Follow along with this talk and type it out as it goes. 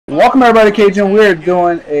Welcome everybody to Cajun. We're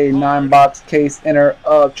doing a 9-box case inner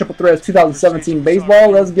of Triple Threads 2017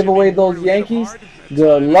 baseball. Let's give away those Yankees.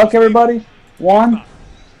 Good luck everybody. 1,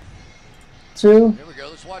 2, 3,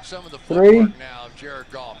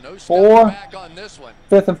 4,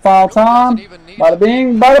 5th and final time. Bada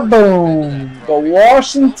bing, bada boom. The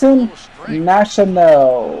Washington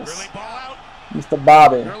Nationals. Mr.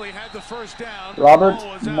 Bobby. Robert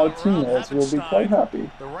Martinez will be quite happy.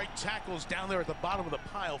 The right tackle's down there at the bottom of the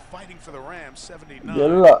pile fighting for the Rams, 79.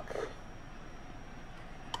 Good luck.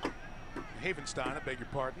 Havenstein, I beg your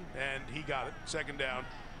pardon, and he got it. Second down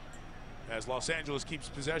as Los Angeles keeps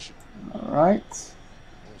possession. All right.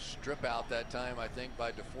 We'll strip out that time, I think,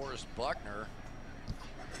 by DeForest Buckner.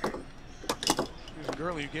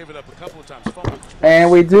 Gurley, you gave it up a couple of times. Fumbled. And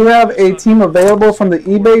we do have a team available from the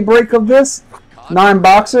eBay break of this.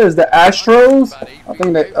 9-boxer is the Astros. I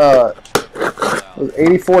think that was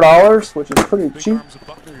 $84, which is pretty cheap.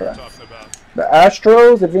 The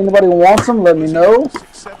Astros, if anybody wants them, let me know.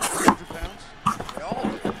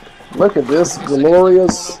 Look at this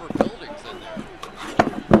glorious.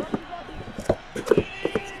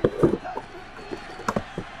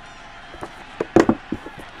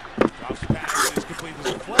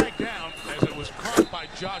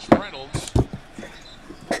 Josh Reynolds.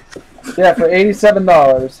 Yeah, for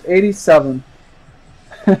 $87. 87.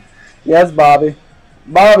 Yes, Bobby.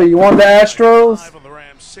 Bobby, you want the Astros? 5 on the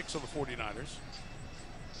Rams, 6 on the 49ers.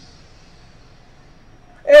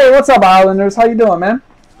 Hey, what's up, Islanders? How you doing, man?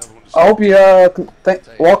 I hope you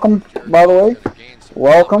welcome, by the way.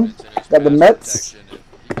 Welcome. Got the Mets.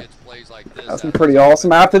 That's been pretty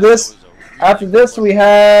awesome. After this we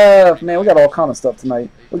have, man, we got all kind of stuff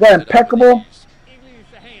tonight. We got Impeccable.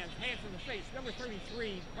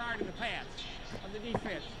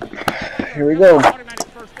 Here we go.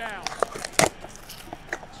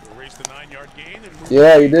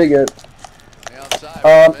 Yeah, you did get it.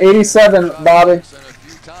 87, Bobby.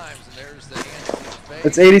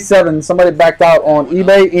 It's 87. Somebody backed out on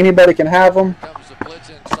eBay. Anybody can have them.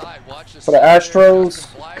 For the Astros.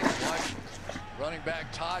 Running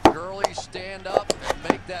back Todd Gurley, stand up and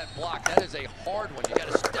make that block. That is a hard one. You got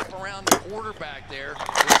to step around the quarterback there.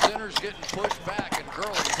 The center's getting pushed back, and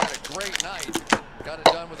Gurley's had a great night. Got it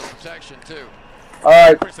done with the protection too. All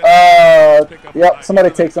right. Yep.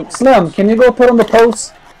 Somebody takes them. Slim, can you go put on the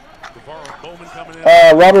post?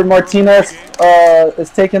 Robert Martinez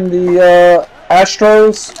is taking the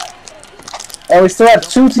Astros, and we still have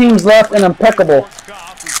 2 teams left in Impeccable.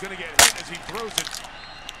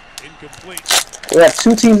 We have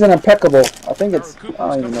 2 teams in Impeccable. I think it's, I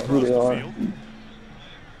don't even know who they are.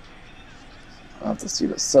 I'll have to see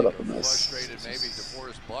the setup of this. Maybe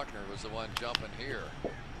DeForest Buckner was the one jumping here.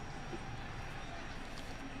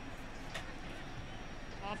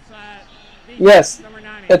 Yes,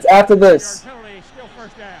 it's after this.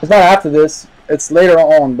 It's not after this. It's later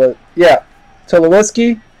on, but yeah.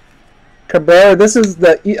 Tulowitzki, Cabrera. This is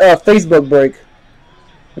the Facebook break.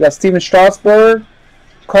 We got Steven Strasburg,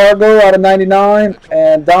 Cargo out of 99,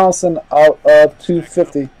 and Donaldson out of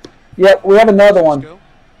 250. Yep, we have another one. Boy,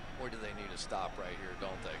 do they need a stop right here,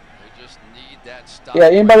 don't they? They just need that stop. Yeah,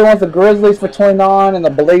 anybody wants the Grizzlies for 29 and the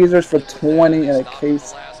Blazers for 20 in a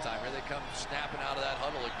case. Last time, here they come snapping out of that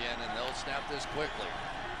huddle again, and they'll snap this quickly.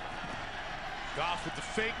 Goff with the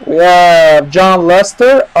fake. We have John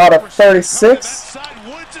Lester out of 36.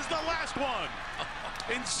 Woods is the last one.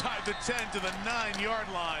 Inside the 10 to the 9-yard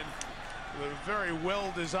line. A very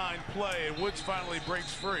well-designed play, and Woods finally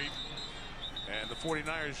breaks free. And the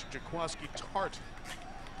 49ers, Jaquaski Tart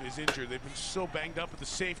is injured. They've been so banged up at the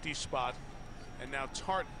safety spot, and now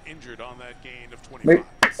Tart injured on that gain of 25.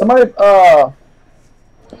 Somebody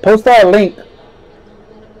post our link.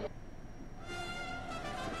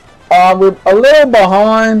 We're a little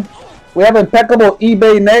behind. We have Impeccable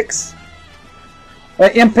eBay next.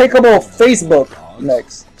 Impeccable Facebook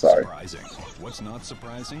next. Sorry. What's not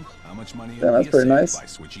surprising? How much money that's pretty nice.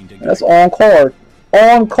 That's on card.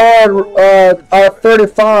 On card out of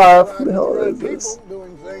 35. Who the hell is this?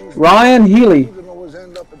 Ryan Healy.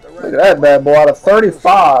 Look at that bad boy out of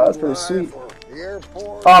 35. That's pretty sweet.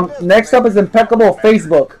 Next up is Impeccable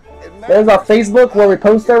Facebook. There's our Facebook where we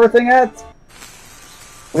post everything at.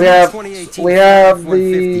 We have the what is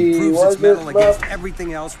it, against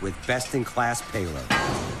everything else with best-in-class payload.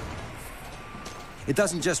 It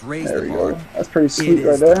doesn't just raise there the we bar. go. That's pretty sweet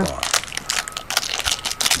right there.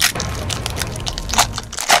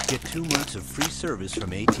 Get 2 months of free service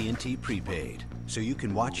from AT&T Prepaid, so you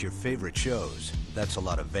can watch your favorite shows. That's a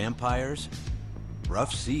lot of vampires,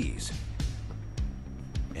 rough seas,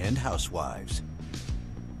 and housewives.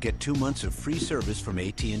 Get 2 months of free service from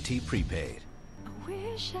AT&T Prepaid.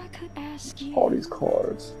 wish I could ask you. All these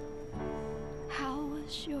cards. How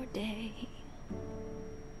was your day?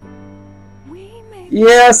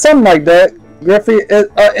 Yeah, something like that. Griffey,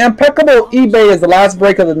 Impeccable eBay is the last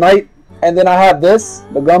break of the night, and then I have this,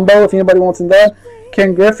 the Gumbo. If anybody wants in that,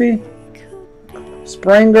 Ken Griffey,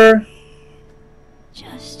 Springer,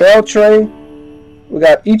 Beltray. We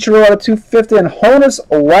got Ichiro out of 250 and Honus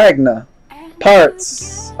Wagner.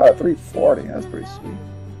 Pirates out of 340. That's pretty sweet.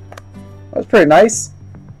 That's pretty nice.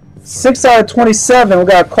 6 out of 27. We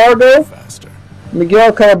got Cargo,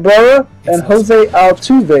 Miguel Cabrera, and Jose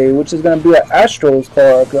Altuve, which is going to be an Astros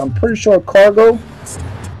card. I'm pretty sure Cargo's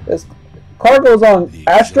on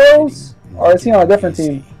Astros, or is he on a different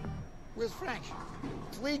team? Where's Frank?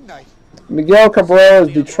 It's league night. Miguel Cabrera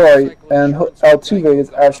is Detroit, and Altuve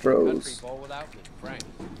is Astros.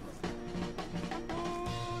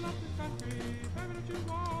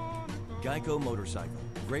 Geico Motorcycle.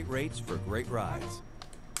 Great rates for great rides.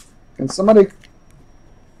 Can somebody...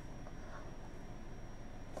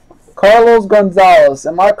 Carlos Gonzalez,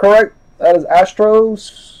 am I correct? That is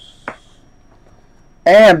Astros.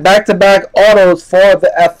 And back-to-back autos for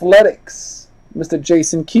the Athletics. Mr.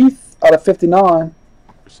 Jason Keith out of 59.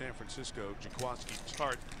 For San Francisco, Jaquaski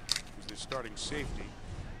Tart is their starting safety.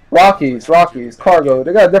 Rockies, Cargo.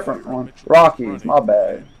 They got a different one. Rockies, my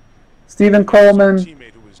bad. Stephen Coleman,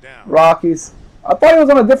 Rockies. I thought he was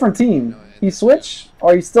on a different team. He switched,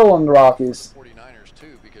 or he's still on the Rockies? 49ers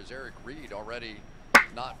too, because Eric Reed already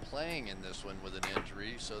not playing in this one with an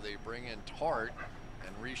injury, so they bring in Tart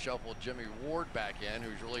and reshuffle Jimmy Ward back in,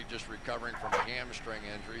 who's really just recovering from a hamstring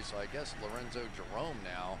injury. So I guess Lorenzo Jerome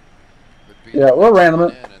now would be. Yeah, we'll random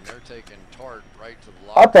it. And they're taking Tart right to the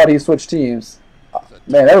I thought he switched teams.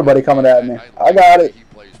 Man, everybody coming at me. I got it.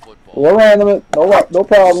 We'll random it. No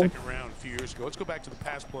problem. Second round a few years ago. Let's go back to the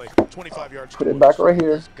pass play. 25 yards. Put it back right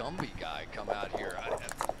here. This Gumby guy come out here.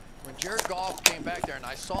 When Jared Goff came back there and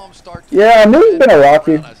I saw him start. Yeah, I knew he'd been a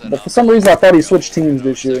Rocky, but for some reason I thought he switched teams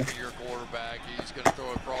this year. Your quarterback, he's going to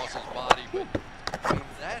throw across his body, but I mean,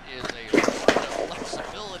 that is a lot of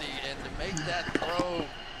flexibility, and to make that throw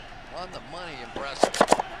on the money, impressive.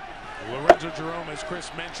 Lorenzo Jerome, as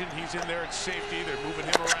Chris mentioned, he's in there at safety. They're moving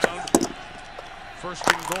him around. First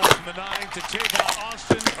and goal from the 9 to Tavon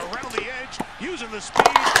Austin around the edge, using the speed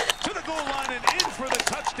to the goal line and in for the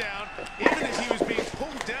touchdown. Even as he was being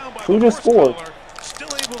pulled down by Who the just scored? collar, still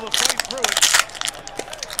able to fight through it.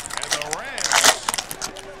 And the Rams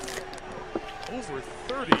over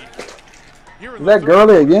 30. Here Is that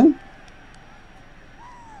Gurley again?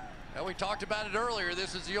 And we talked about it earlier.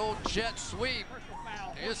 This is the old jet sweep.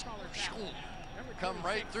 Just come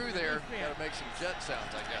right through there. Got to make some jet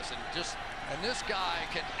sounds, I guess. And this guy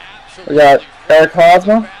can absolutely. We got Eric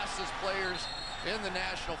Hosmer, fastest players in the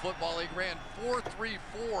National Football League, ran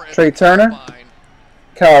 4.34. Trey Turner,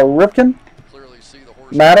 Kyle Ripken,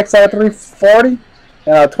 Maddox out of 340,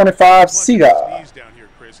 and 25 Seagull. Down here,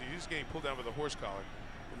 Chris. He's just getting pulled down with a horse collar.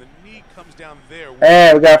 When the knee comes down there.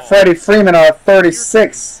 And we got Freddie Freeman out of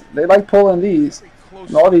 36. They like pulling these.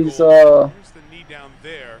 And all these down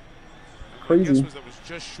there. Crazy. That was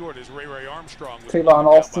just short as Ray Armstrong. Tavon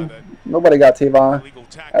Austin. Nobody got Tavon.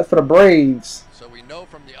 That's for the Braves. So we know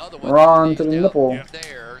from the other one. Ron to the nipple.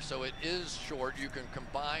 There, so it is short. You can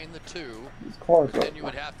combine the two. Then you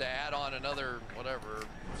would have to add on another, whatever,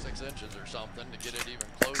 6 inches or something to get it even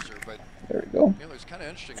closer. But there we go. It was kind of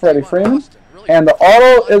interesting. Freddie Freeman. Really, and the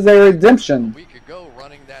auto is a redemption. A week ago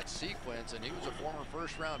running that sequence, and he was a former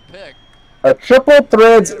first-round pick. A Triple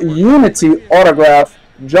Threads Unity autograph.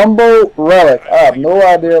 Jumbo relic. I have no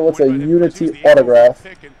idea what's a Unity autograph.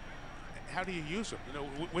 How do you use them? You know,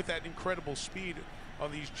 with that incredible speed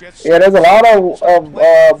on these jets. Yeah, there's a lot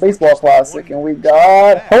of baseball classic, and we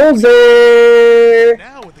got Jose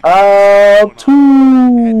Altuve,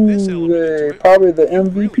 probably the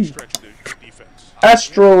MVP.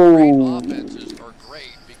 Astros. Offenses are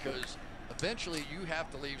great because eventually you have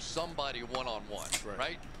to leave somebody one-on-one,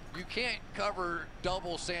 right? You can't cover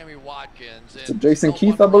double Sammy Watkins and Jason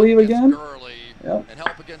Keith, I believe, again. Yep. And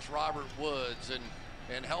help against Robert Woods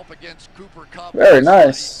and help against Cooper Kupp. Very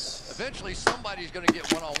nice. Eventually, somebody's going to get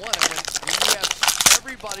one-on-one, and when you have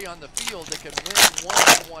everybody on the field that can win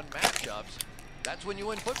one-on-one matchups, that's when you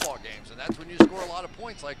win football games, and that's when you score a lot of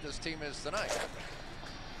points like this team is tonight.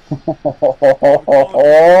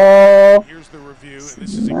 Here's the review, and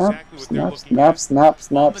this is exactly what they're looking at.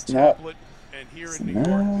 Snap. And here in New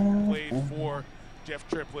York, played for Jeff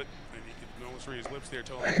Triplett, and he can almost read his lips there.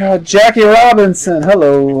 I got Jackie Robinson,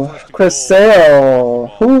 hello. Chris Sale,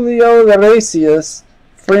 Julio Iglesias,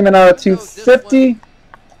 Freeman out of 250,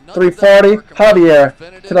 340, Javier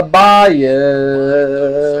to the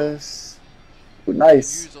bias. Ooh,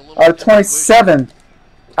 nice. 27.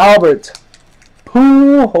 Albert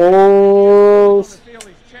Pujols.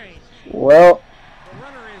 Well,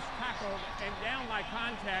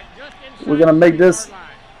 we're gonna make this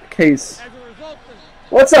case.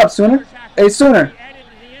 What's up, Sooner? Hey, Sooner.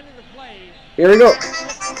 Here we go.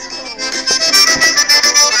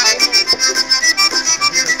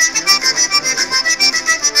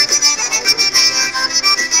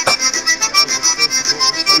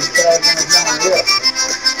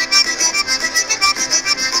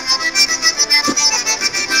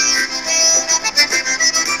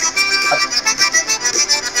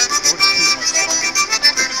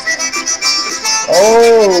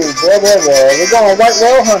 Oh, boy. We're going white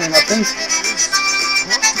whale hunting, I think.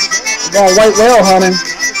 We're going white whale hunting.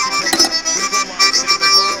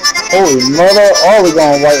 Holy mother, oh, we're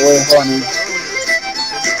going white whale hunting.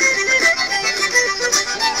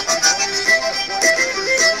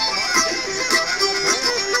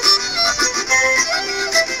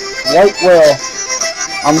 White whale.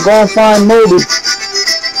 I'm going to find Moby.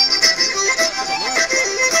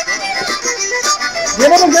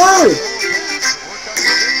 Get him a guy.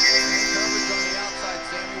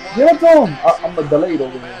 Get up to him. I'm delayed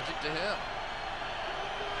over here.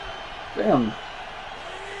 Damn.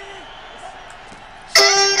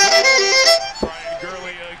 Brian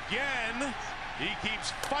Gurley again. He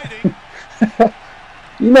keeps fighting.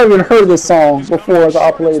 You never even heard this song before, so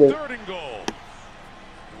I'll play it.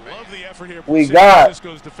 We got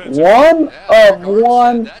 1 of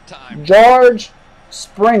 1 George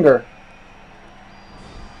Springer.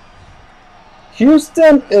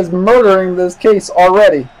 Houston is murdering this case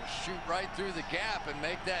already. Shoot right through the gap and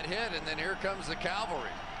make that hit, and then here comes the cavalry.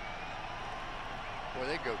 Boy,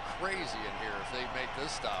 they'd go crazy in here if they make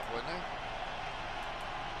this stop, wouldn't they?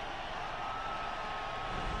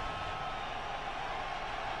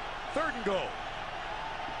 Third and goal.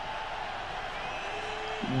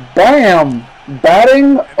 Bam!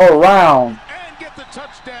 Batting around. And get the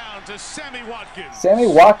touchdown to Sammy Watkins. Sammy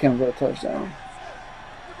Watkins with a touchdown.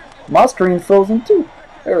 My screen frozen too.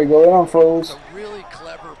 There we go. It unfroze. It's a really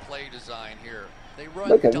clever play design here. They run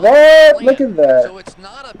Look at that. slant, Look at that. So it's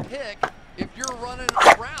not a pick if you're running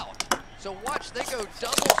a route. So watch, they go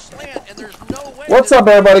double slant, and there's no way. What's up,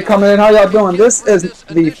 everybody coming in? How y'all doing? This is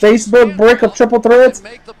the Facebook break of Triple Threads,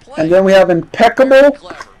 and then we have Impeccable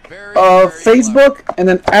Facebook, and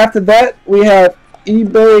then after that we have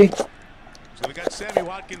eBay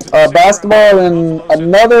basketball and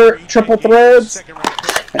another Triple Threads,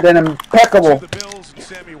 and then Impeccable.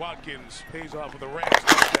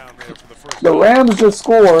 The Rams just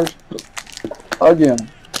scored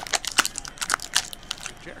again.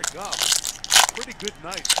 Pretty good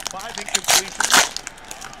night. 5 incompletions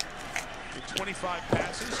in 25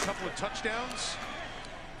 passes, couple of touchdowns.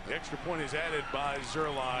 The extra point is added by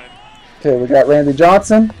Zerline. Okay, we got Randy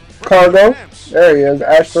Johnson, Cargo. There he is,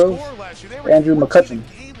 Astros. Andrew McCutcheon.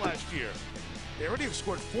 They already have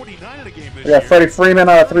scored 49 in a game this We got Freddie Freeman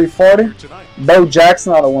out of 340. Bo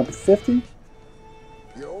Jackson out of 150.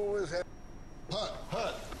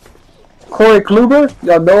 Corey Kluber,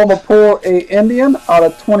 y'all know him, a pull a Indian out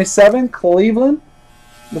of 27, Cleveland.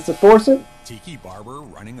 Mr. Thorson. Tiki Barber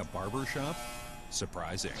running a barber shop?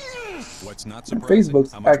 Surprising. What's not surprising?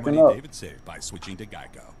 Facebook's How much acting money up. David saved by switching to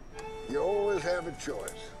Geico. You always have a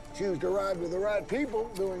choice. Choose to ride with the right people,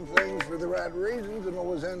 doing things for the right reasons, and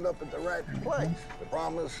always end up at the right place. The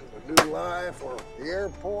promise of a new life or the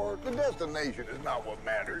airport, the destination is not what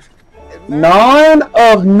matters. 9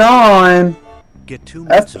 of 9. Get 2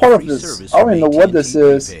 That's months part of free this. service I don't from even know what AT&T this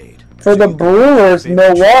is. Prepaid. For the Brewers,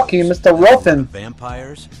 Milwaukee, Mr. Ruffin.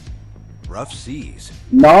 Vampires, rough seas.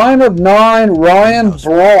 9 of 9, Ryan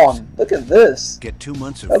Braun. Look at this. Get 2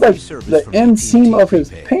 months of That's free like service the from inseam AT&T of his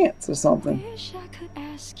Prepaid. pants or something. Wish I could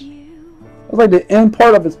ask you. That's like the end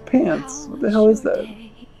part of his pants. What the hell is that?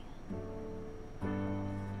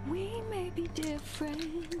 We may be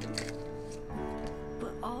different,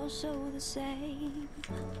 but also the same.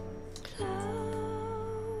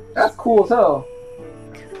 That's cool as hell.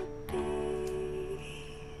 Could be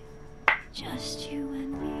just you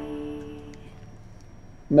and me.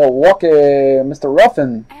 Milwaukee, Mr.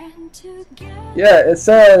 Ruffin. And together. Yeah, it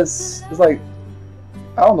says, it's like,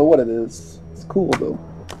 I don't know what it is. It's cool though.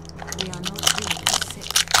 We are not here to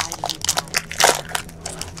sit idly by.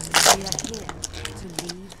 We are here to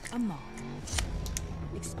leave a mark.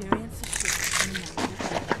 Experience a shift in the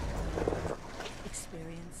natural world.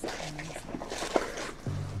 Experience amazing.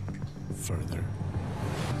 Further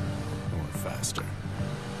or faster.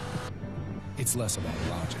 It's less about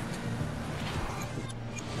logic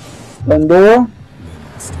Lindor, than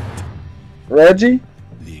instinct. Reggie,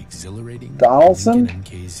 The exhilarating Donaldson. Lincoln and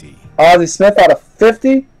KZ. Ozzie Smith out of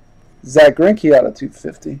 50. Zach Greinke out of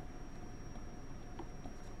 250.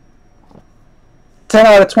 10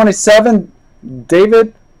 out of 27.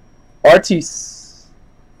 David Ortiz.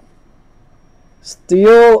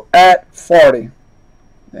 Steele at 40.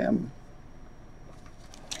 Damn.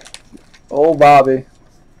 Oh, Bobby.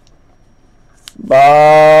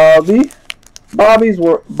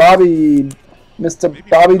 Mr. Maybe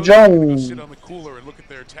Bobby coaches Jones. Sit on the cooler and look at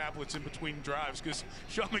their tablets in between drives because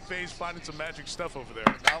Sean McVay's finding some magic stuff over there.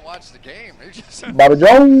 Not watch the game. Bobby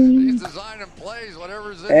Jones. He's designing plays,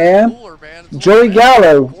 whatever's in And the cooler, man. Joey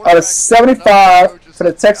Gallo out of 75 for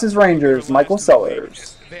the Texas Rangers. Michael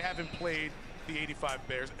Sellers. They haven't played the 85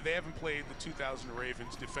 Bears. They haven't played the 2000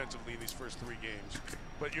 Ravens defensively in these first 3 games.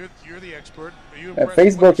 But you're the expert. Are you impressed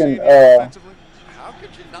with what Facebook you're and seeing defensively? How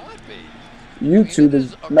could you not be? YouTube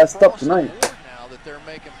is messed up tonight. Now that they're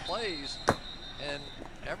making plays, and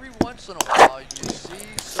every once in a while you see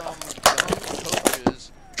some young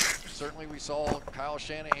coaches. Certainly we saw Kyle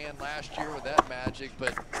Shanahan last year with that magic,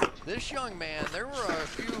 but this young man, there were a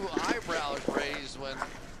few eyebrows raised when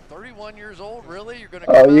 31 years old, really? You're going to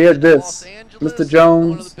come yeah, out to this. Los Angeles, Mr. Jones.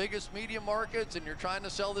 one of the biggest media markets, and you're trying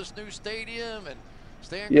to sell this new stadium, and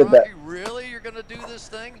Stan Yeah, Kroenke, really? You're going to do this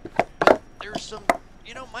thing? But there's some,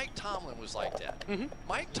 you know, Mike Tomlin was like that.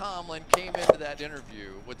 Mike Tomlin came into that interview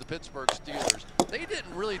with the Pittsburgh Steelers. They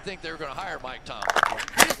didn't really think they were going to hire Mike Tomlin.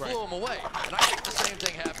 He just blew him away. And I think the same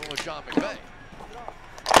thing happened with Sean McVay.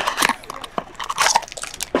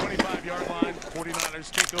 25-yard line.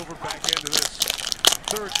 49ers take over back end of this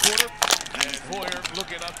third quarter. And Hoyer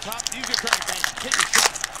looking up top. He's going to try to take a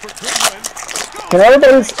shot for Goodwin.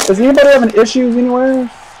 Is anybody having issues anywhere?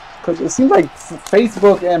 Because it seems like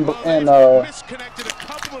Facebook and misconnected a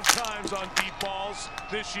couple of times on deep balls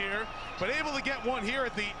this year, but able to get one here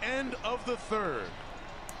at the end of the third.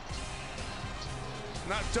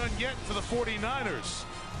 Not done yet for the 49ers.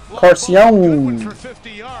 Carcion, for 50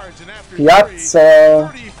 yards, and after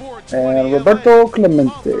Piazza, and Roberto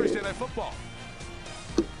Clemente.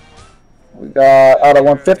 We got out of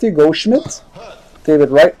 150, Goldschmidt.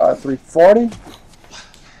 David Wright out of 340.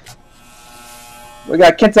 We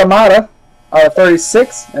got Kenta Mata out of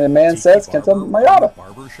 36, and the man says Kenta Mayata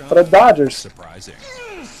for the Dodgers. Surprising.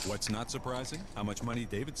 What's not surprising? How much money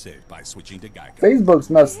David saved by switching to Geico.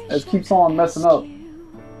 Facebook's it keeps on messing up.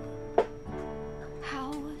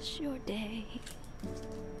 How was your day?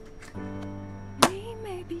 We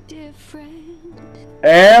may be different.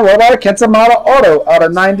 And what about Kenta Mata Auto out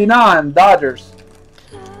of 99, Dodgers?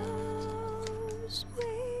 Close we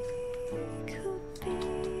could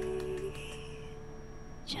be,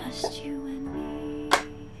 just you and me,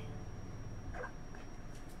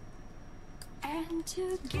 and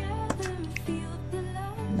together feel the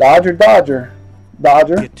love.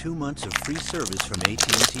 Dodger. Get 2 months of free service from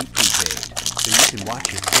AT&T Prepaid, so you can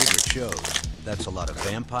watch your favorite shows. That's a lot of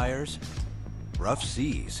vampires, rough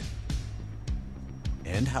seas,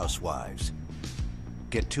 and housewives.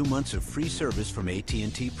 Get 2 months of free service from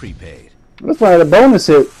AT&T Prepaid. This one had a bonus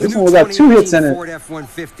hit. This one we got 2 hits in it. We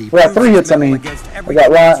got 3 hits, I mean. We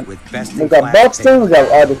got Ryan. We got Buxton. We got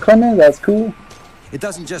Roger Clemens. That's cool. It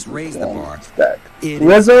doesn't just raise the bar. Stack. It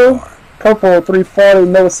Rizzo, purple 340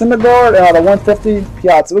 Noah Syndergaard, and out of 150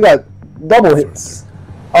 Piazza. We got double hits.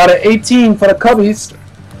 Out of 18 for the Cubbies.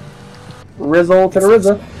 Rizzo to the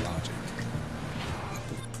Rizzo.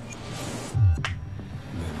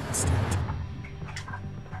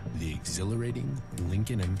 The exhilarating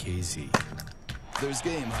Lincoln MKZ. There's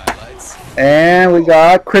game highlights. And we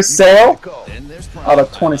got Chris Sale out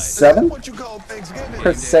of 27.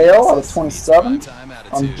 Chris Sale out of 27.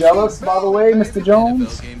 I'm jealous, by the way, Mr.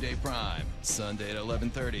 Jones. Sunday at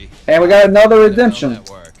 11:30. And we got another redemption.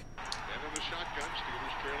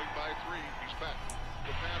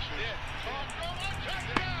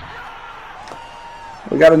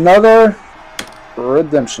 We got another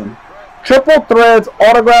redemption. Triple Threads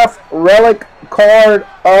autograph relic card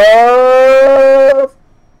of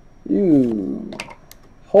you,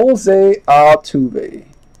 Jose Altuve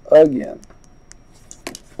again.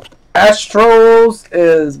 Astros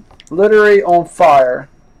is literally on fire.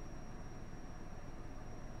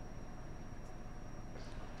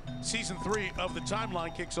 Season 3 of the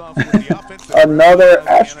timeline kicks off with the offensive. Another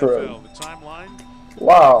Astro. The timeline.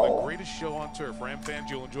 Wow. The greatest show on turf. Ram fans,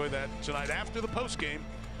 you'll enjoy that tonight after the postgame.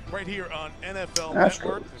 Right here on NFL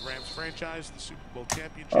Network, the Rams franchise, the Super Bowl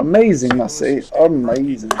championship. Amazing, I say.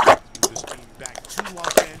 Amazing.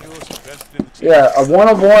 Yeah, a 1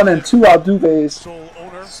 of 1 and 2 Altuves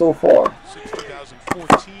so far.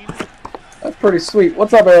 That's pretty sweet.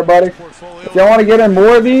 What's up, everybody? If y'all want to get in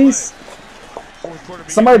more of these,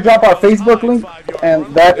 somebody drop our Facebook link, and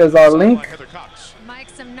that is our link. Mike,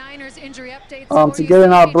 some Niners injury updates To get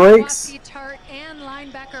in our breaks.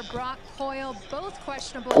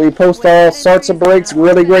 We post all sorts of breaks,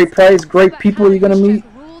 really great price, great people you're going to meet.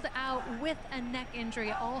 Ruled out with a neck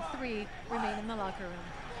injury. All three remain in the locker room.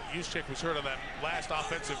 Juszczyk was hurt on that last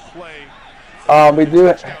offensive play. We do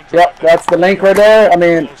it. Yep, that's the link right there. I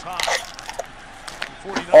mean,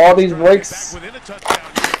 all these breaks,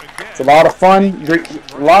 it's a lot of fun.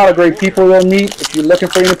 A lot of great people you'll meet. If you're looking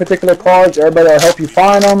for any particular cards, everybody will help you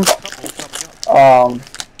find them.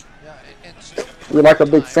 We're like a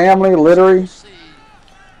big family, literally.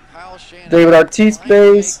 David Ortiz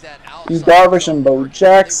base, Yu Darvish and Bo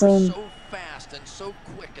Jackson.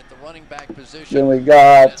 Then we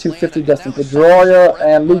got 250 Dustin Pedroia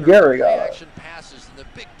and Lou Gehrig got it.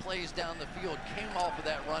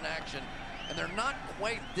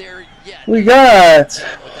 We got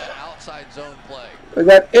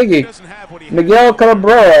Iggy, Miguel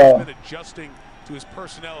Cabrera,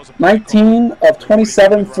 19 of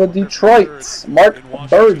 27 for Detroit, Mark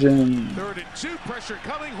Burgeon. 3rd and 2, pressure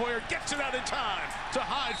coming. Hoyer gets it out in time to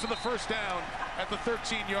hide for the first down at the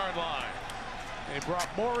 13-yard line. They brought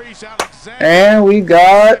Maurice Alexander. And we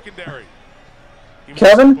got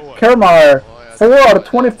Kevin Kiermaier, 4 out of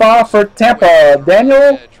 25 for Tampa,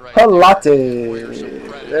 Daniel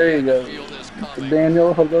Haloti. There you go,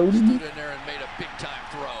 Daniel Haloti.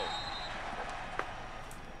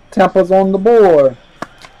 Tampa's on the board.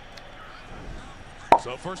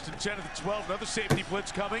 So 1st and 10 at the 12, another safety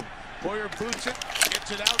blitz coming. Hoyer boots it,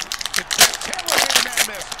 gets it out to Taylor. Made a man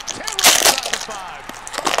miss. Taylor inside the 5,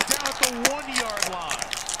 down at the 1-yard line.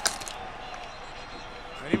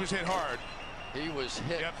 And he was hit hard. He was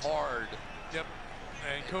hit hard. Yep.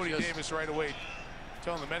 And Cody Davis right away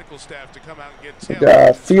telling the medical staff to come out and get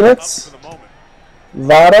Taylor. Felix,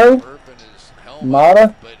 Votto,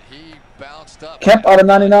 Mata, Kemp out of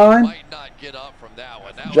 99,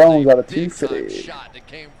 Jones out of 250.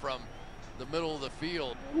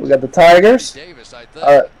 We got the Tigers,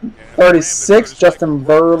 36, Justin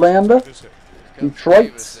Verlander,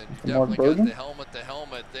 Detroit, Mark Burgeon. The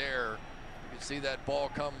helmet there. You can see that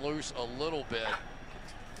ball come loose a little bit.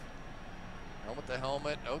 Helmet to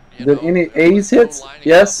helmet. Oh, did any A's hits?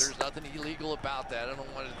 Yes. There's nothing illegal about that. I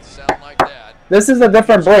don't want it to sound like that. This is a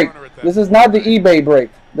different break. This is not the eBay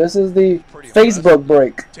break. This is the Facebook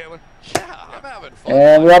break.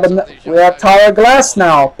 And we have Tyler Glass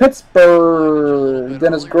now. Pittsburgh.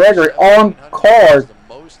 Dennis Gregory on card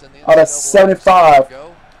out of 75.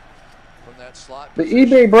 The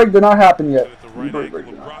eBay break did not happen yet. The right ankle of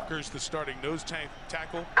Brockers, the starting nose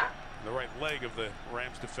tackle, the right leg of the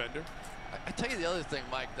Rams defender. I tell you the other thing,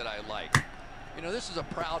 Mike, that I like. You know, this is a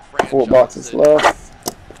proud franchise. 4 boxes left.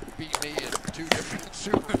 Beat me in 2 different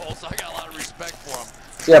Super Bowls. So I got a lot of respect for them.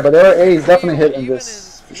 Yeah, but their A's definitely hitting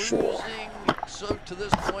this for sure. So to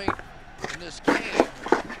this point in this game,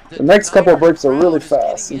 the next couple of breaks are really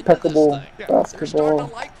fast. Impeccable basketball. They're starting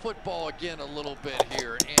to like football again a little bit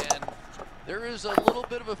here, and there is a little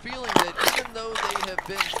bit of a feeling that even though they have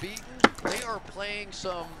been beaten, they are playing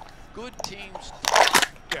some good teams.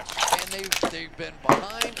 Yeah. And they've been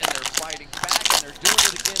behind, and they're fighting back, and they're doing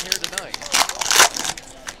it again here tonight.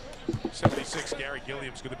 76, Gary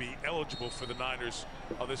Gilliam's going to be eligible for the Niners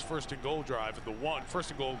on this 1st and goal drive at the 1.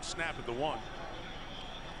 1st and goal snap at the 1.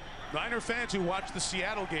 Niner fans who watched the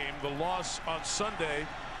Seattle game, the loss on Sunday,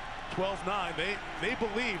 12-9, they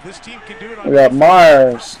believe this team can do it on we got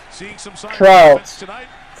Myers, Trout,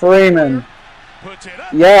 Freeman,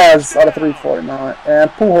 Yaz out of 349, and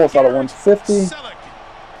Pujols out of 150.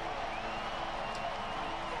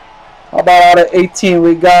 How about out of 18,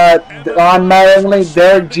 we got Don Mattingly,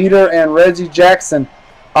 Derek Jeter, and Reggie Jackson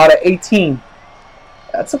out of 18.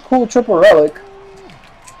 That's a cool triple relic.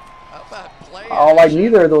 I don't like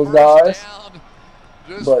neither of those guys,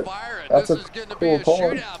 but that's a cool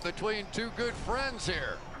card. Between 2 good friends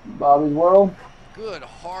here. Bobby's World. Good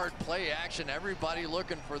hard play action. Everybody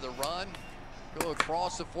looking for the run. Go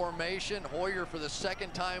across the formation. Hoyer for the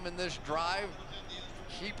 2nd time in this drive,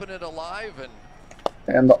 keeping it alive.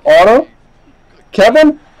 And the auto,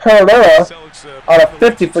 Kevin Herrera out of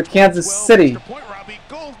 50 for Kansas City.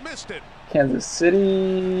 Kansas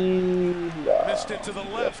City. Missed it to the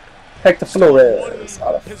left. Hector Flores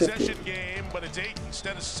out of 50. Possession game, but it's 8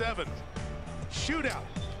 instead of 7. Shootout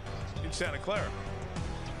in Santa Clara.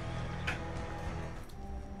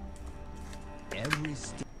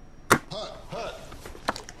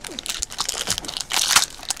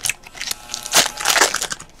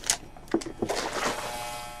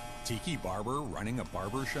 Tiki Barber running a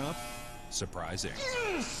barber shop? Surprising.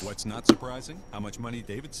 What's not surprising? How much money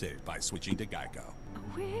David saved by switching to Geico.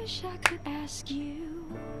 Wish I could ask you,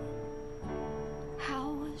 how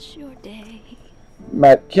was your day?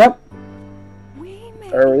 Matt Kemp, We may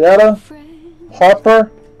Arietta, be friends,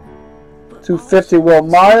 Harper, but 250 Will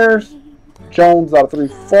Myers, Jones out of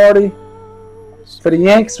 340. For the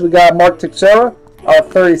Yanks, we got Mark Teixeira out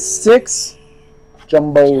of 36,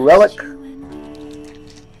 Jumbo Relic. you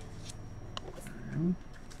and me.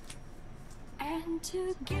 And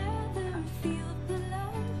together feel the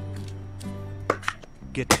love.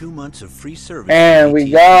 Get 2 months of free service. And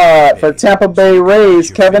we got for Tampa Bay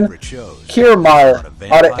Rays, Kevin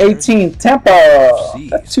Kiermaier out of 18, Tampa.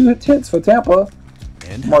 That's 2 hits for Tampa.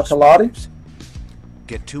 And Mark Halati.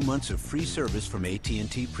 Get 2 months of free service from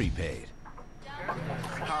AT&T Prepaid.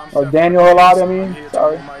 Oh, Daniel Halati, I mean.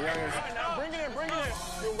 Sorry.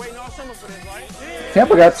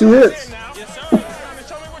 Tampa got 2 hits.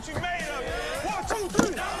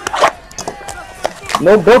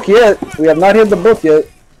 No book yet. We have not hit the book yet.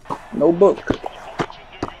 No book.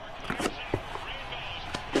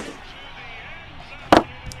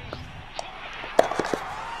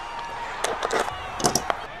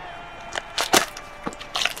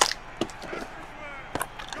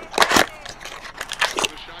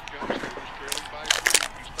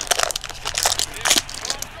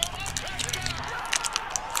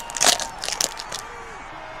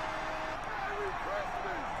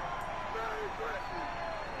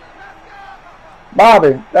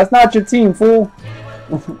 Bobby, that's not your team, fool.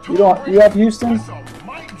 You have Houston.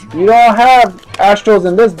 You don't have Astros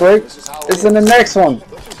in this break. It's in the next one.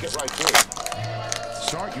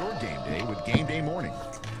 Start your game day with Game Day Morning.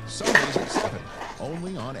 Sundays at 7,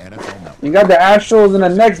 only on NFL Network. You got the Astros in the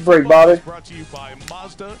next break, Bobby. Brought to you by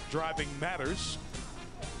Mazda, Driving Matters.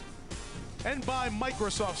 And by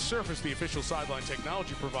Microsoft Surface, the official sideline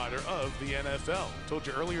technology provider of the NFL. Told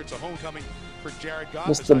you earlier, it's a homecoming for Jared Goff.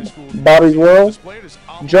 Mr. Bobby's World.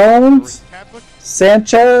 Jones,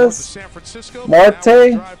 Sanchez,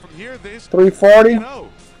 Marte, 340.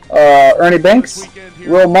 Ernie Banks,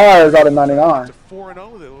 Will Myers out of 99. 4-0, the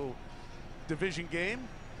little division game.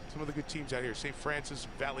 Some of the good teams out here. St. Francis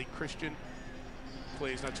Valley Christian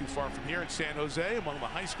plays not too far from here in San Jose. Among the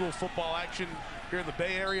high school football action here in the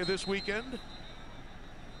Bay Area this weekend.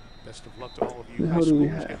 Best of luck to all of you high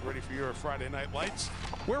schoolers getting ready for your Friday Night Lights.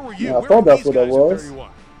 Where were you? Yeah, I thought that's what that was.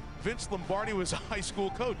 Vince Lombardi was a high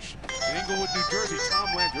school coach in Englewood, New Jersey.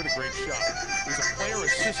 Tom Landry had a great shot. He was a player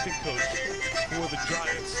assistant coach for the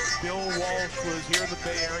Giants. Bill Walsh was here in the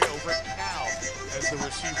Bay Area over at Cal as the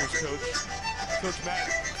receivers coach. Coach Matt,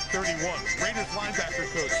 31. Raiders linebacker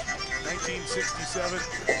coach, 1967.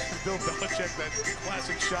 Bill Belichick, that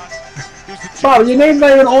classic shot. Bob, your name's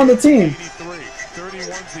not even on the team. 83.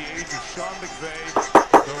 31's the age of Sean McVay,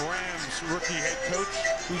 the Rams rookie head coach,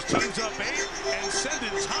 whose team's up 8 and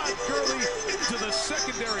sending Todd Gurley into the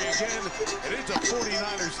secondary again and into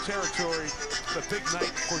 49ers territory. The big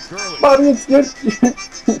night for Gurley. Bobby, it's good.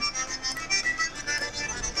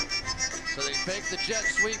 So they fake the jet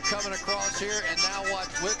sweep coming across here, and now watch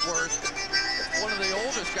Whitworth, one of the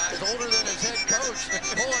oldest guys, older than his head coach,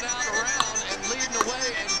 pulling out around and leading away,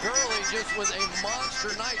 and Gurley just with a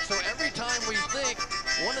monster night. So every time we think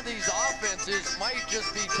one of these offenses might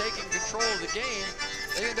just be taking control of the game,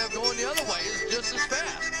 they end up going the other way. It's just as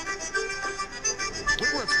fast.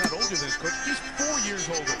 Whitworth's not older than his coach. He's 4 years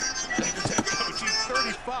older than his head coach. He's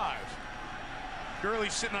 35.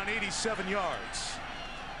 Gurley's sitting on 87 yards.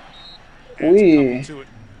 We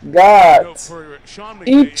got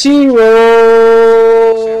Ichiro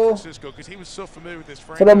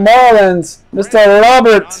for the Marlins, Mr.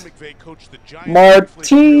 Robert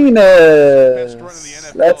Martinez.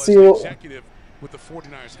 Let's see what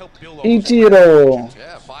Ichiro.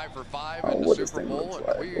 Yeah, 5 for 5 Oh, in the what this Super thing Bowl. looks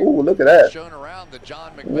like. We Ooh, look at that. shown around the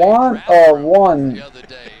John McVay 1-of-1. the other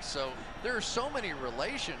day. So there are so many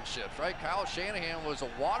relationships, right? Kyle Shanahan was a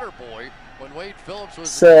water boy when Wade Phillips was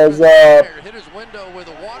says hit his window with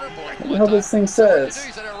a water boy. what the hell this thing says?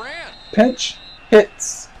 He said, I ran. Pinch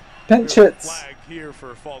hits. Pinch hits. Flag here for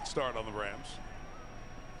a false start on the Rams.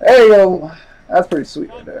 There you go. That's pretty sweet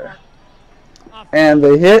right there. And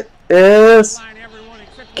the hit is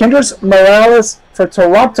Kendrys Morales for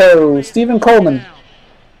Toronto. Stephen Coleman.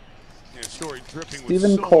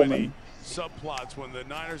 Stephen Coleman. Subplots when the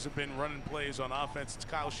Niners have been running plays on offense. It's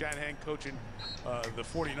Kyle Shanahan coaching the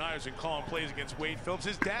 49ers and calling plays against Wade Phillips.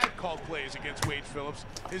 His dad called plays against Wade Phillips.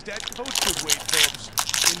 His dad coached with Wade Phillips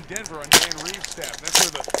in Denver on Dan Reeves' staff. That's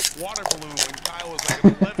where the water balloon, when Kyle was like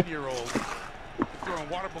an 11-year-old, throwing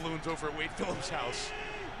water balloons over at Wade Phillips' house.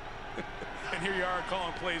 And here you are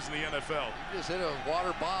calling plays in the NFL. You just hit a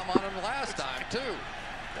water bomb on him last time, too.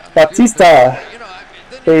 Batista.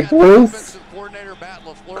 Babe Ruth. coordinator Matt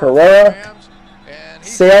LaFleur. Carrera.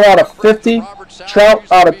 Sale out of 50.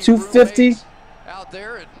 Trout out of 250. Out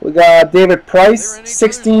there, we got David Price,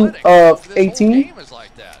 16 of 18.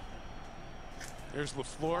 There's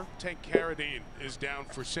LaFleur. Tank Carradine is down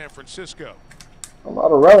for San Francisco. A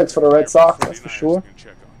lot of relics for the Red Sox, that's for sure.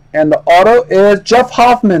 And the auto is Jeff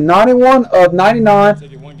Hoffman, 91 of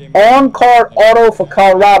 99. On-card auto for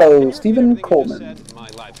Colorado, Stephen Coleman.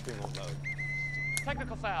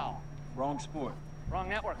 Technical foul. Wrong sport. Wrong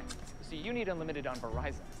network. See, you need unlimited on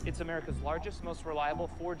Verizon. It's America's largest, most reliable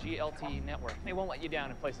 4G LTE network. They won't let you down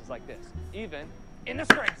in places like this, even in the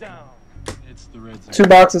strike zone. It's the Red Sox. 2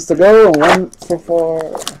 boxes to go and 1 for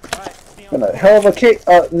 4. And a hell of a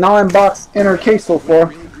 9-box inner case so far.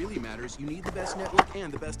 Really matters. You need the best network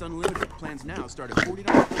and the best unlimited. Plans now start at $40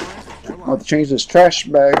 I'll have to change this trash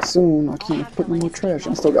bag soon. I can't put any more trash.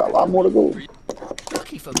 I still got a lot more to go.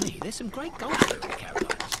 Lucky for me, there's some great golf here at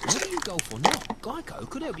Carolinas. What do you go for now? Geico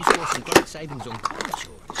could help you score some great savings on car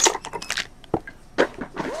insurance.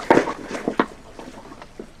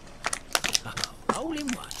 Oh, hole in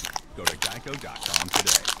one. Go to geico.com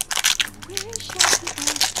today.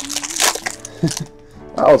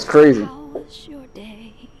 That was crazy. How was your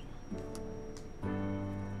day?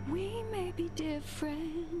 We may be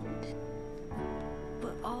different,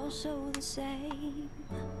 but also the same.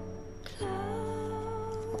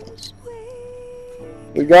 Close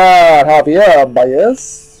We got Javier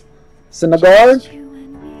Baez, Syndergaard,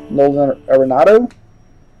 Nolan Arenado,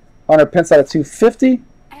 Hunter Pence out of 250,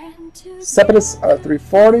 Cespedes out of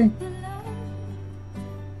 340.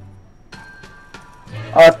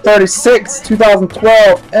 36,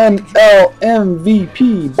 2012 NL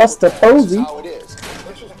MVP, Buster Posey.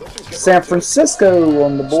 San Francisco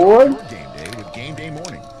on the board. Game day with Game Day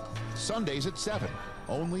Morning. Sundays at 7,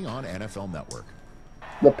 only on NFL Network.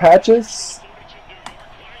 The patches.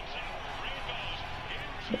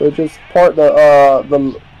 They're just part the I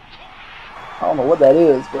don't know what that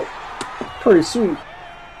is, but pretty sweet.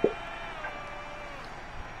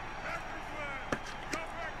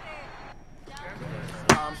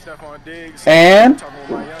 And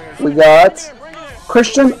we got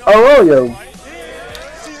Christian Arroyo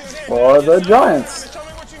for the Giants.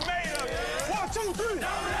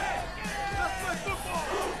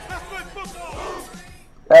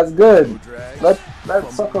 That's good. Let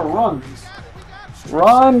that sucker run.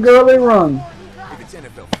 Run, girly, run. If it's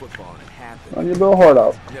NFL football and it happens, Run your little heart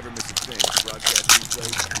out. never miss a thing. Broadcast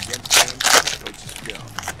replays, against games, coaches film.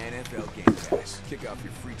 NFL Game Pass. Kick off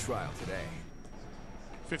your free trial today.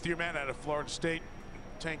 50-year man out of Florida State,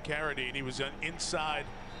 Tank Carradine. He was inside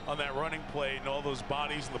on that running play, and all those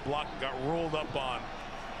bodies and the block got rolled up on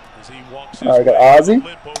as he walks his All right, got way, Ozzie,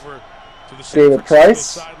 limp over to the David Price,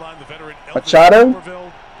 sideline. The veteran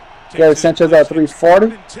Machado, Gary Sanchez at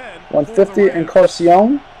 340, 150, and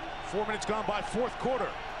Carcion. 4 minutes gone by, fourth quarter.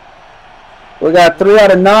 We got 3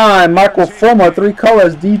 out of 9. Michael Fulmer, 3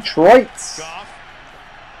 colors, Detroit.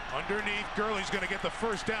 Underneath, Gurley's going to get the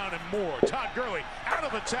first down and more. Todd Gurley out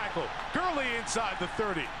of the tackle. Gurley inside the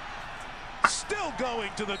 30. Still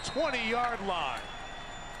going to the 20-yard line.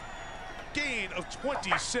 Gain of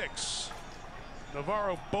 26.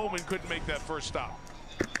 Navarro Bowman couldn't make that first stop.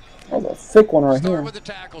 Oh, a thick one right here. With the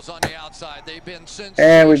tackles on the outside. They've been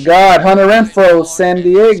And we got Hunter Renfroe, San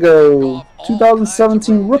Diego,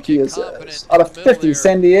 2017 rookie it says. Out of 50,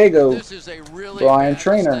 San Diego. Brian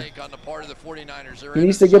Trainer. He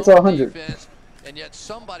needs to get to 100. And yet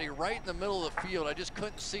somebody right in the middle of the field, I just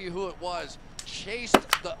couldn't see who it was, chased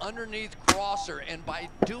the underneath crosser, and by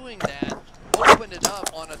doing that, opened it up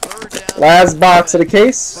on a third down. Last box of the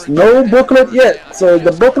case. No booklet yet. So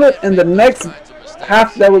the booklet in the next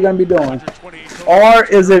half that we're going to be doing. Or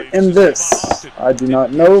is it in this? I do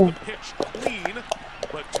not know. Clean,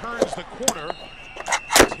 but turns the corner.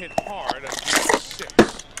 It's hit hard at 6.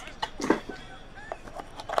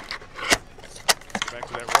 Back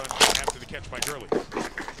to that run after the catch by Gurley.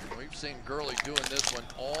 We've seen Gurley doing this one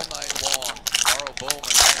all night long. Navarro Bowman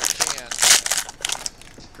understands.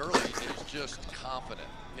 Gurley is just confident.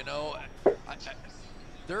 You know,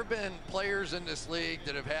 there have been players in this league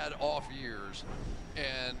that have had off years,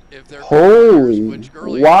 and if they're holy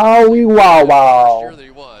wowie wow. Year that he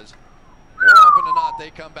was, more often than not, they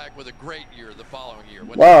come back with a great year the following year.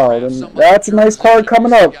 When wow, that's a nice card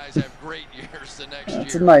coming up. Guys have great years the next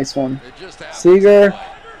That's year. a nice one. Seager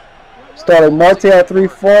started Marte at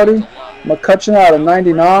 340. McCutcheon out of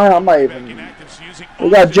 99. I might even. We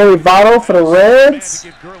got Joey Votto for the Reds.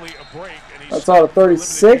 That's out of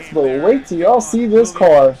 36. But wait till y'all see this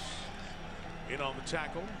card.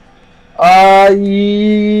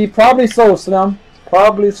 Probably slow, Slim.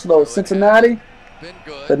 Probably slow. Cincinnati. been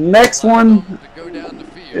good. The next one to go down the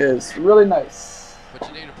field, is really nice. but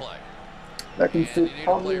you need to play. That can And fit you need to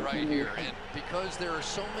probably play right here. And because there are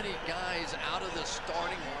so many guys out of the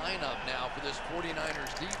starting lineup now for this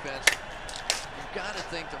 49ers defense, you've got to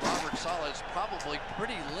think that Robert Saleh is probably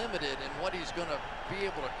pretty limited in what he's going to be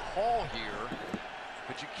able to call here.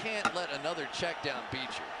 But you can't let another check down beat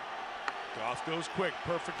you. Goff goes quick,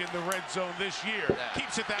 perfect in the red zone this year.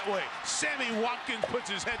 Keeps it that way. Sammy Watkins puts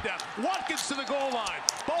his head down. Watkins to the goal line.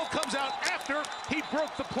 Ball comes out after he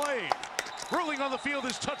broke the plane. Ruling on the field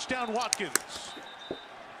is touchdown Watkins.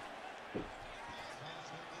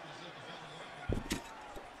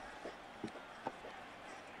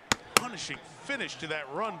 Punishing finish to that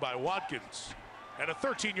run by Watkins. And a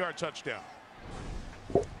 13-yard touchdown.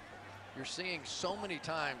 You're seeing so many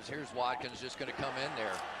times, here's Watkins just going to come in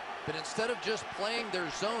there. But instead of just playing their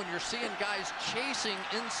zone, you're seeing guys chasing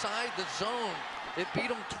inside the zone. It beat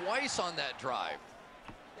them twice on that drive.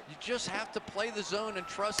 You just have to play the zone and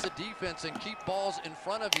trust the defense and keep balls in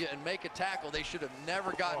front of you and make a tackle. They should have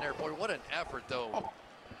never gotten there. Boy, what an effort, though.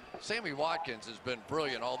 Sammy Watkins has been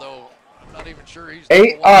brilliant, although I'm not even sure he's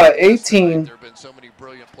 8 out of 18. There have been so many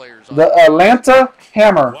brilliant players on The Atlanta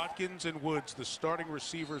Hammer. Watkins and Woods, the starting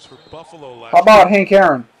receivers for Buffalo last How about year. Hank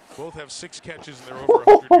Aaron? Both have 6 catches and they're over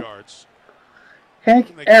 100 yards.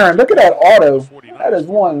 Hank Aaron, look at that auto. That is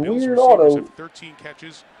one Bills weird receivers auto. have 13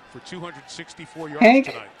 catches for 264 yards Hank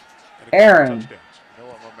tonight. Aaron.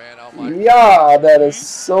 man, Yeah, that is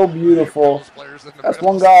so beautiful. That's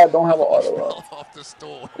one guy I don't have an auto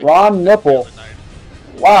of. Ron Nipple.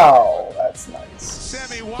 Wow, that's nice.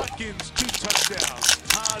 Sammy Watkins, 2 touchdowns.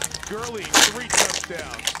 Todd Gurley, 3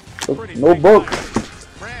 touchdowns. Pretty No big book. night.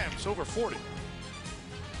 Rams over 40.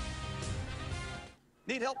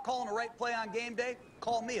 Need help calling the right play on game day?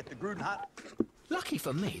 Call me at the Gruden Hot. Lucky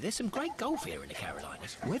for me, there's some great golf here in the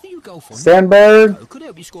Carolinas. Whether you go for Sandberg, could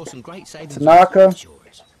help you score some great savings. Tanaka,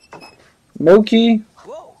 Milky,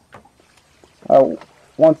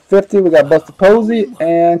 150. We got Buster Posey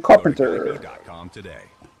and Carpenter. Today.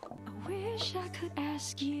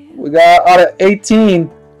 We got out of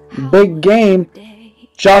 18, big game,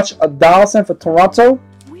 Josh Donaldson for Toronto.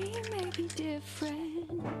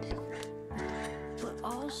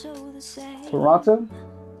 Toronto.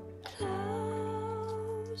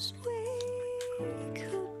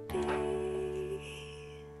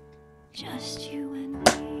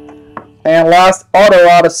 And last auto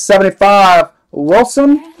out of 75,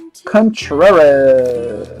 Wilson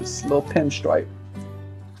Contreras. Little pinstripe.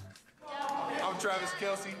 I'm Travis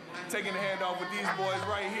Kelce, taking the handoff with these boys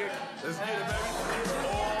right here. Let's get it, baby.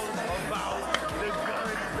 All about the gun,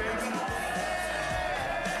 baby. You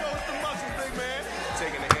know it's the muscle thing, man.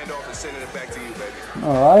 Taking the handoff and sending it back to you, baby.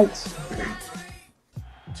 All right.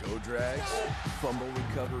 Toe drags, fumble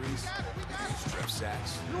recoveries, strip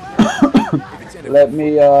sacks. Let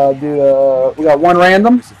me do the. We got one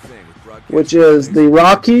random, which is the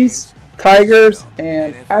Rockies, Tigers,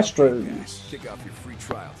 and Astros. Kick off your free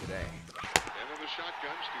trial today.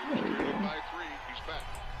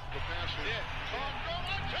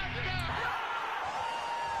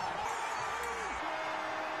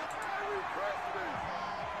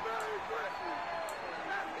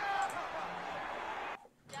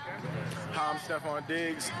 Hi, I'm Stephon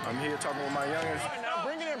Diggs. I'm here talking with my youngins.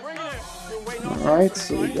 Bring it in, bring it in. You're waiting on All right,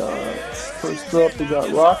 so we got first up. We got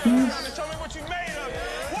Rockies.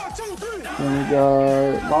 Then we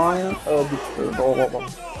got Lions.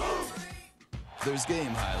 There's game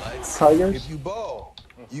highlights. Tigers. If you ball,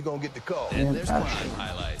 you gonna get the call. And there's crime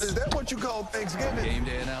highlights. Is that what you call Thanksgiving? Game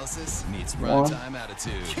day analysis meets One, prime time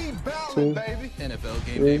attitude. Keep battling, baby. NFL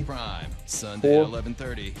Game three, Day Prime, Sunday at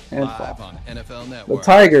 11:30, and live 5. on NFL The Network.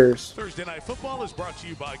 Tigers. Thursday Night Football is brought to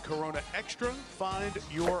you by Corona Extra. Find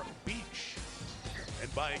your beach.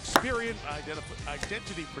 And by Experian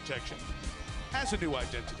Identity Protection. Has a new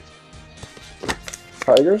identity.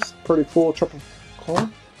 Tigers. Pretty cool triple call.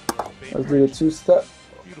 Let's do a 2-step.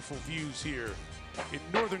 Beautiful views here in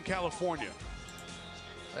Northern California.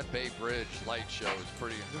 That Bay Bridge light show is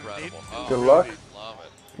pretty incredible. Good luck. Love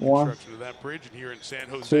it. One, Construction of that bridge, and here in San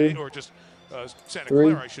Jose, two, or just Santa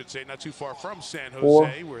three, Clara, I should say, not too far from San Jose, four,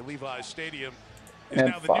 where Levi's Stadium is and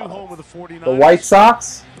now the 5. new home of the 49ers. The White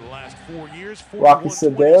Sox. For the last 4 years, Rocky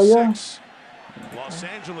Sedalia. 41-26. Los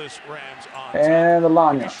Angeles Rams on And top.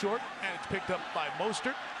 Alanya. Pretty short, and it's picked up by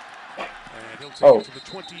Mostert. And he'll take Oh. it to the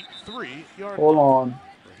 23-yard Hold line. on.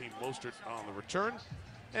 Raheem Mostert on the return.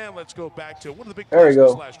 And let's go back to one of the big There we plays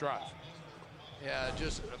this go. last drive. Yeah,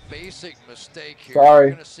 just a basic mistake here. Sorry.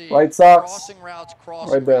 You're gonna see Right socks. crossing routes,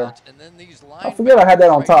 Right there. routes, and then these I forget I had that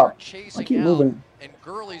on top. I keep out, moving. and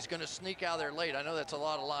Gurley's going to sneak out there late. I know that's a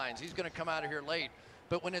lot of lines. He's going to come out of here late.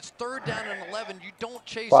 But when it's 3rd down and 11, you don't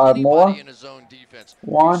chase 5 anybody more. in a zone defense.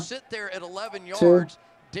 1, you sit there at 11 yards,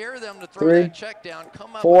 2, dare them to throw 3, that check down,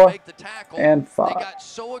 come up 4, and make the tackle. and 5. They got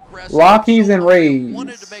so aggressive. Rockies and Rays. Rays.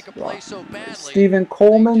 Wanted to make a play so badly. Stephen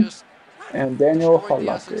Coleman and Daniel destroyed the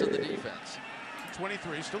essence of the Halake. defense.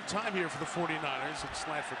 23, still time here for the 49ers. It's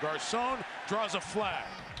slant for Garcon, draws a flag.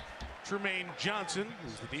 Tremaine Johnson,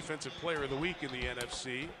 who's the defensive player of the week in the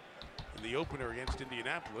NFC, in the opener against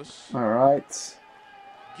Indianapolis. All right.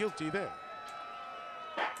 Guilty there.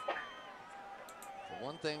 The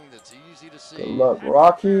one thing that's easy to see. Good luck,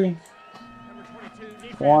 Rocky.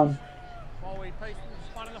 1,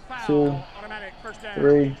 2,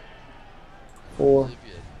 3, 4,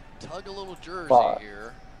 Tug a little jersey 5.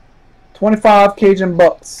 here. 25 Cajun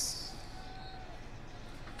Bucks.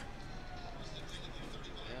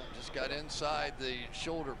 Yeah, just got inside the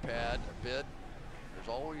shoulder pad a bit. There's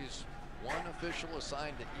always one official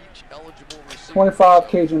assigned to each eligible receiver. 25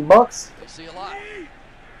 Cajun Bucks. They see a lot.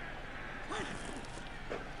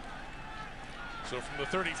 So from the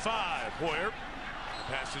 35, Hoyer.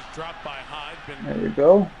 The pass is dropped by Hyde. There you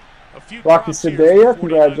go. A few Rocky drops here Sadea, for 49ers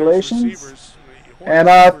congratulations. receivers. And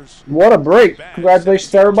what a break.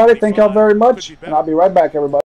 Congratulations to everybody. Thank y'all very much. And I'll be right back, everybody.